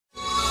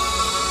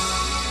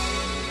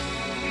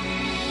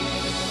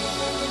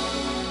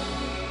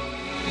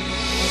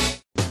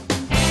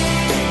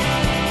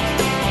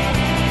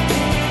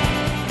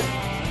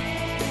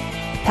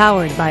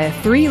powered by a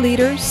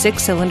 3-liter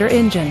 6-cylinder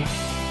engine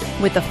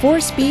with a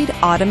 4-speed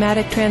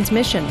automatic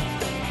transmission.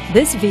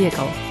 This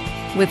vehicle,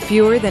 with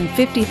fewer than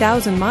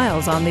 50,000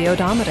 miles on the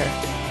odometer,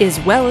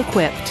 is well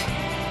equipped.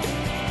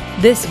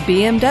 This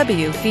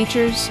BMW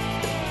features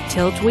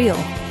tilt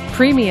wheel,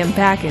 premium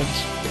package,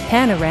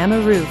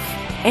 panorama roof,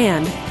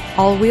 and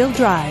all-wheel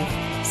drive.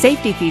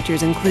 Safety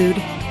features include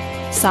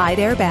side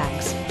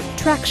airbags,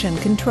 traction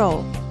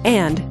control,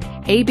 and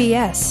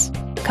ABS.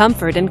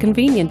 Comfort and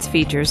convenience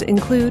features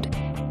include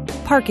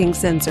parking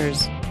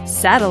sensors,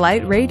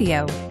 satellite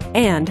radio,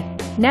 and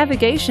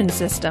navigation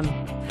system.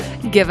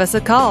 Give us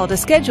a call to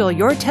schedule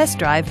your test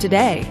drive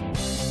today.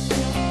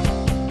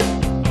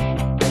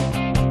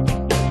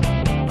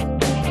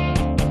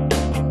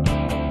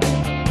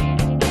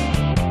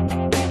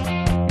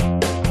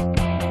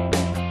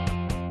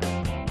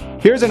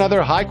 Here's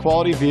another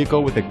high-quality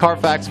vehicle with a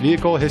Carfax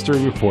Vehicle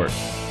History Report.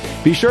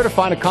 Be sure to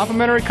find a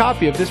complimentary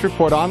copy of this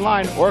report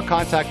online or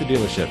contact the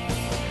dealership.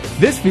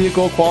 This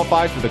vehicle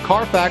qualifies for the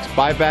Carfax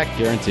Buyback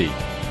Guarantee.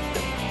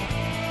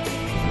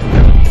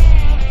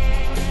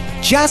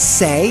 Just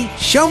say,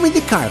 "Show me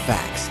the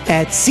Carfax"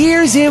 at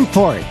Sears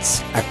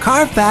Imports, a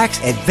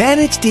Carfax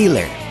Advantage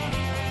dealer.